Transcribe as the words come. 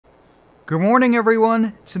Good morning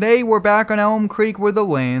everyone, today we're back on Elm Creek with the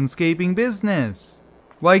landscaping business.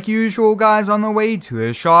 Like usual guys, on the way to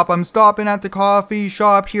the shop, I'm stopping at the coffee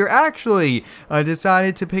shop here. Actually, I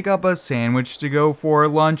decided to pick up a sandwich to go for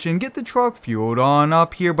lunch and get the truck fueled on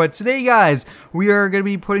up here. But today guys, we are going to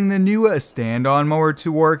be putting the new stand-on mower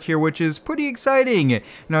to work here, which is pretty exciting.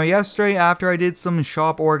 Now yesterday after I did some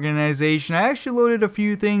shop organization, I actually loaded a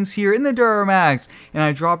few things here in the Duramax and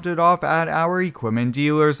I dropped it off at our equipment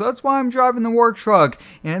dealer. So that's why I'm driving the work truck,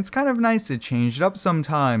 and it's kind of nice to change it up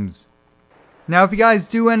sometimes. Now if you guys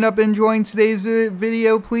do end up enjoying today's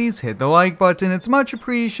video, please hit the like button. It's much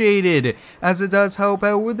appreciated, as it does help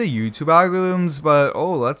out with the YouTube algorithms. But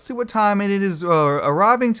let's see what time it is.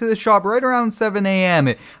 Arriving to the shop right around 7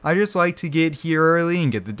 a.m. I just like to get here early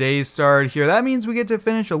and get the day started here. That means we get to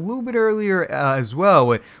finish a little bit earlier as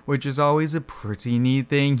well, which is always a pretty neat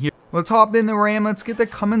thing here. Let's hop in the Ram, let's get the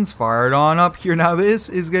Cummins fired on up here. Now this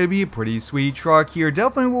is going to be a pretty sweet truck here.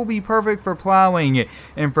 Definitely will be perfect for plowing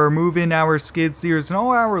and for moving our skid steers and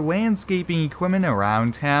all our landscaping equipment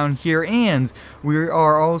around town here. And we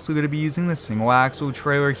are also going to be using the single axle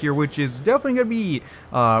trailer here, which is definitely going to be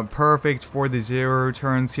perfect for the zero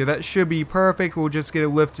turns here. That should be perfect. We'll just get it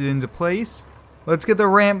lifted into place. Let's get the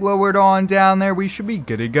ramp lowered on down there. We should be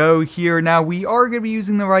good to go here. Now, we are going to be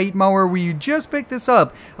using the Wright mower. We just picked this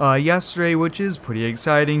up yesterday, which is pretty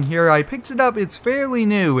exciting here. I picked it up. It's fairly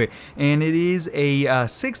new, and it is a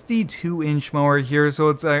 62-inch mower here, so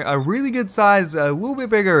it's a really good size, a little bit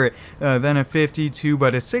bigger than a 52,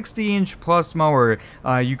 but a 60-inch plus mower.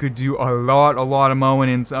 You could do a lot of mowing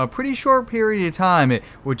in a pretty short period of time,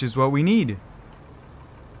 which is what we need.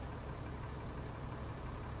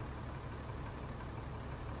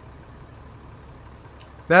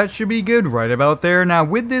 That should be good right about there. Now,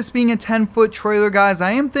 with this being a 10-foot trailer, guys,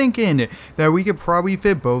 I am thinking that we could probably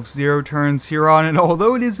fit both zero turns here on it.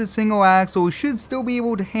 Although it is a single axle, we should still be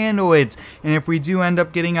able to handle it. And if we do end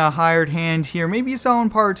up getting a hired hand here, maybe someone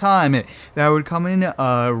part-time, that would come in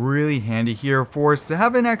really handy here for us to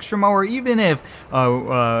have an extra mower, even if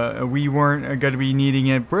we weren't going to be needing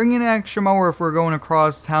it. Bring an extra mower if we're going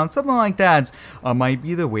across town, something like that might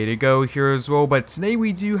be the way to go here as well. But today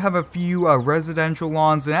we do have a few residential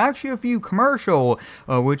lawns and actually a few commercial,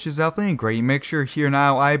 which is definitely a great mixture here.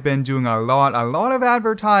 Now I've been doing a lot of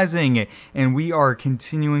advertising, and we are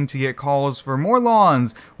continuing to get calls for more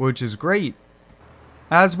lawns, which is great.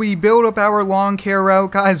 As we build up our lawn care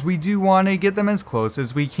route, guys, we do want to get them as close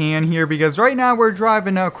as we can here, because right now we're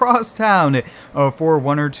driving across town for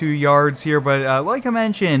 1 or 2 yards here. But like I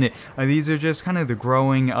mentioned, these are just kind of the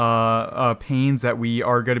growing pains that we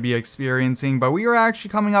are going to be experiencing. But we are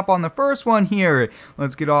actually coming up on the first one here.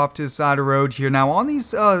 Let's get off to the side of the road here. Now on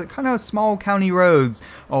these kind of small county roads,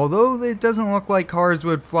 although it doesn't look like cars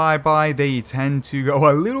would fly by, they tend to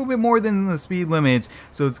go a little bit more than the speed limit.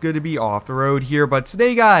 So it's good to be off the road here. But today,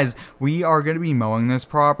 guys, we are going to be mowing this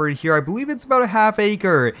property here. I believe it's about a half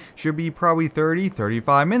acre. Should be probably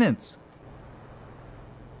 30-35 minutes.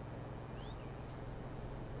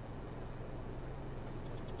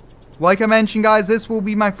 Like I mentioned, guys, this will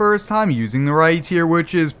be my first time using the Wright here,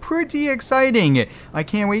 which is pretty exciting. I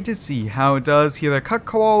can't wait to see how it does here. The cut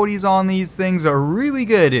qualities on these things are really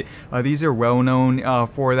good. These are well known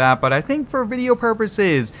for that, but I think for video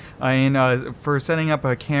purposes and for setting up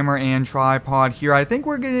a camera and tripod here, I think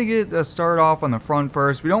we're going to get started off on the front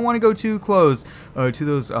first. We don't want to go too close to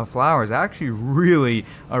those flowers. I actually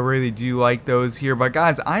really do like those here. But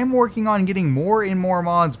guys, I'm working on getting more and more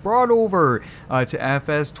mods brought over to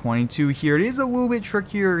FS22 here. It is a little bit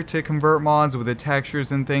trickier to convert mods with the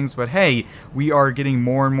textures and things, but hey, we are getting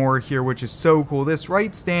more and more here, which is so cool. This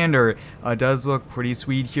Wright Stander does look pretty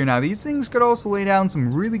sweet here. Now these things could also lay down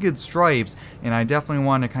some really good stripes, and I definitely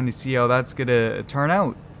want to kind of see how that's gonna turn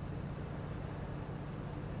out.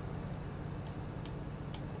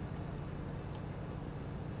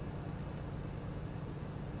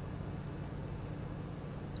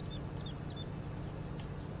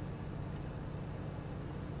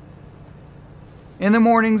 In the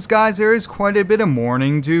mornings, guys, there is quite a bit of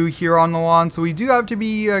morning dew here on the lawn, so we do have to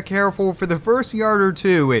be careful for the first yard or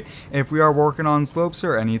two if we are working on slopes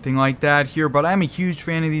or anything like that here. But I'm a huge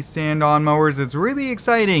fan of these stand-on mowers. It's really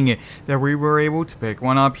exciting that we were able to pick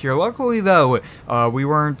one up here. Luckily, though, we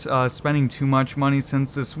weren't spending too much money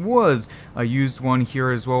since this was a used one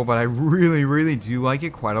here as well, but I really do like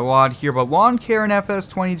it quite a lot here. But lawn care in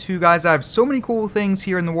FS22, guys, I have so many cool things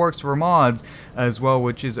here in the works for mods as well,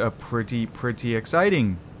 which is a pretty exciting.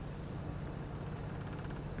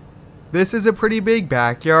 This is a pretty big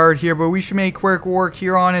backyard here, but we should make quick work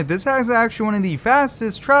here on it. This has actually one of the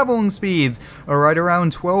fastest traveling speeds, right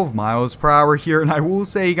around 12 miles per hour here. And I will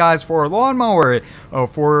say, guys, for a lawnmower,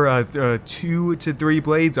 for 2 to 3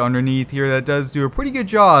 blades underneath here, that does do a pretty good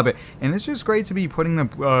job. And it's just great to be putting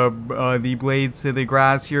the blades to the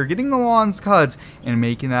grass here, getting the lawns cut, and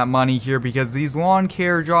making that money here, because these lawn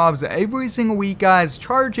care jobs every single week, guys,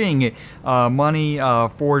 charging money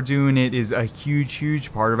for doing it is a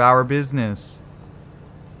huge part of our business.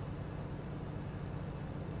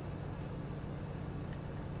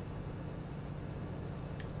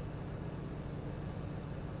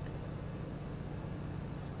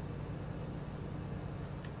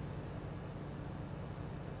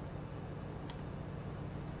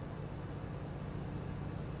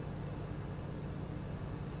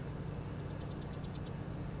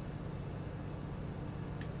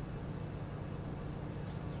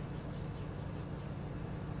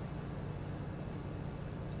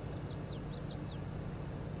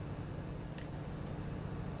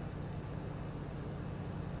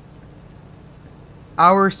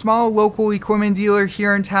 Our small local equipment dealer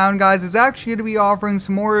here in town, guys, is actually going to be offering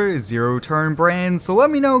some more zero-turn brands. So let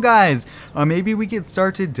me know, guys. Maybe we could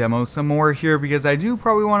start to demo some more here, because I do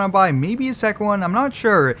probably want to buy maybe a second one. I'm not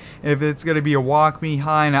sure if it's going to be a walk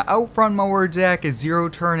behind, an out front mower deck, a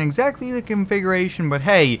zero-turn, exactly the configuration. But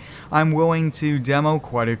hey, I'm willing to demo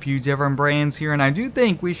quite a few different brands here, and I do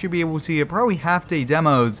think we should be able to get probably half-day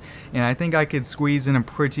demos, and I think I could squeeze in a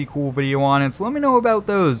pretty cool video on it. So let me know about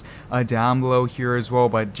those down below here as well.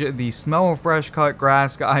 But the smell of fresh cut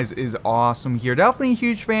grass, guys, is awesome here. Definitely a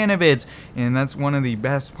huge fan of it, and that's one of the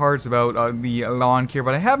best parts about the lawn care.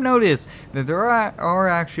 But I have noticed that there are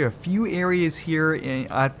actually a few areas here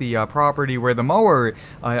at the property where the mower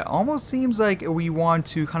almost seems like we want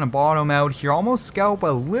to kind of bottom out here, almost scalp a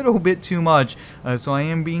little bit too much. So I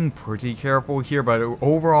am being pretty careful here, but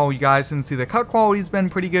overall, you guys can see the cut quality's been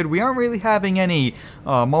pretty good. We aren't really having any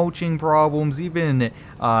mulching problems, even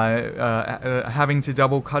having to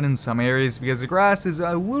double cut in some areas because the grass is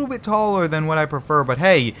a little bit taller than what I prefer. But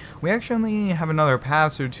hey, we actually only have another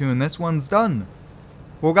pass or two and this one's done.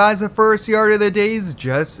 Well, guys, the first yard of the day is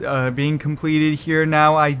just being completed here.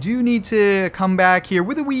 Now, I do need to come back here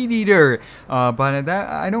with a weed eater, but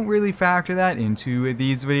I don't really factor that into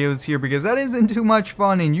these videos here because that isn't too much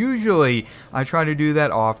fun, and usually I try to do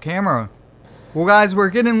that off camera. Well, guys, we're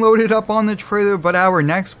getting loaded up on the trailer, but our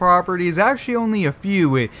next property is actually only a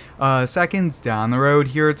few seconds down the road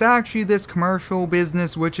here. It's actually this commercial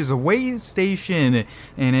business, which is a weigh station,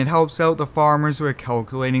 and it helps out the farmers with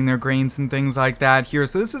calculating their grains and things like that here.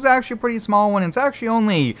 So this is actually a pretty small one. It's actually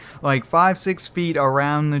only like 5-6 feet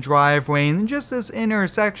around the driveway and just this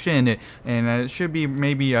intersection, and it should be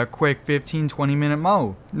maybe a quick 15-20 minute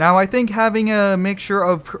mow. Now, I think having a mixture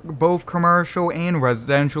of both commercial and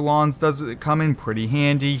residential lawns does come in pretty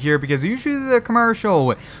handy here, because usually the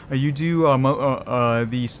commercial you do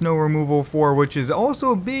the snow removal for, which is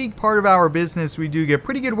also a big part of our business. We do get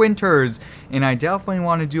pretty good winters, and I definitely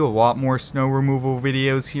want to do a lot more snow removal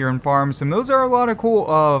videos here in farms, and those are a lot of cool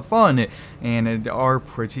fun, and are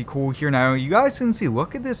pretty cool here. Now, you guys can see,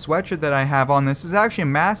 look at this sweatshirt that I have on. This is actually a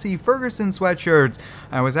Massey Ferguson sweatshirt.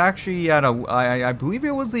 I was actually at I believe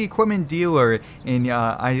it was the equipment dealer, and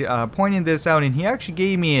I pointed this out, and he actually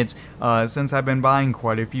gave me it since I've been buying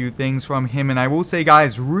quite a few things from him. And I will say,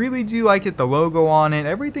 guys, really do like it. The logo on it,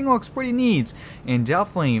 everything looks pretty neat, and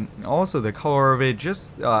definitely also the color of it.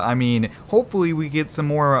 Just I mean, hopefully we get some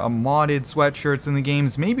more modded sweatshirts in the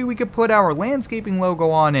games. Maybe we could put our landscaping logo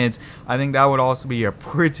on it. I think that would also be a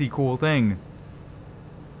pretty cool thing.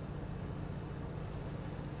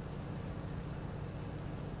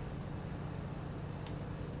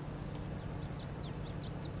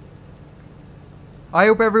 I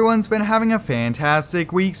hope everyone's been having a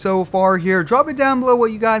fantastic week so far here. Drop it down below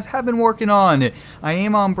what you guys have been working on. I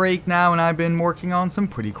am on break now, and I've been working on some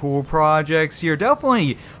pretty cool projects here.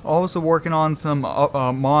 Definitely also working on some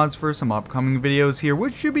mods for some upcoming videos here,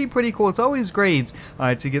 which should be pretty cool. It's always great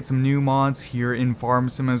to get some new mods here in Farm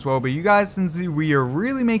Sim as well. But you guys can see we are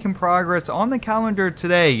really making progress. On the calendar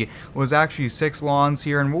today was actually 6 lawns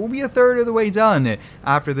here, and we'll be a third of the way done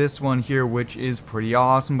after this one here, which is pretty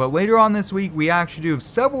awesome. But later on this week, we actually do have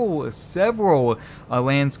several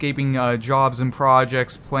landscaping jobs and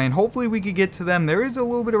projects planned. Hopefully we could get to them. There is a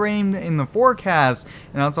little bit of rain in the forecast,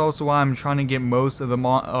 and that's also why I'm trying to get most of the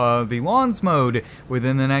lawns mowed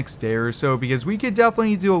within the next day or so, because we could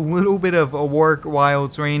definitely do a little bit of work while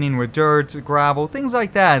it's raining with dirt, gravel, things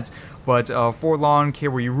like that. But for lawn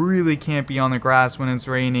care, we really can't be on the grass when it's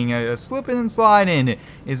raining. Slipping and sliding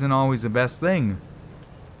isn't always the best thing.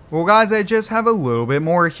 Well guys, I just have a little bit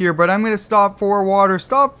more here, but I'm going to stop for water,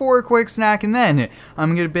 stop for a quick snack, and then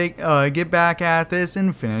I'm going to get back at this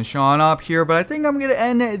and finish on up here. But I think I'm going to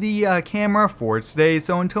end the camera for today.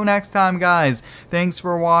 So until next time guys, thanks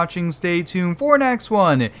for watching, stay tuned for next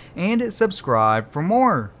one, and subscribe for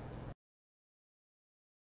more.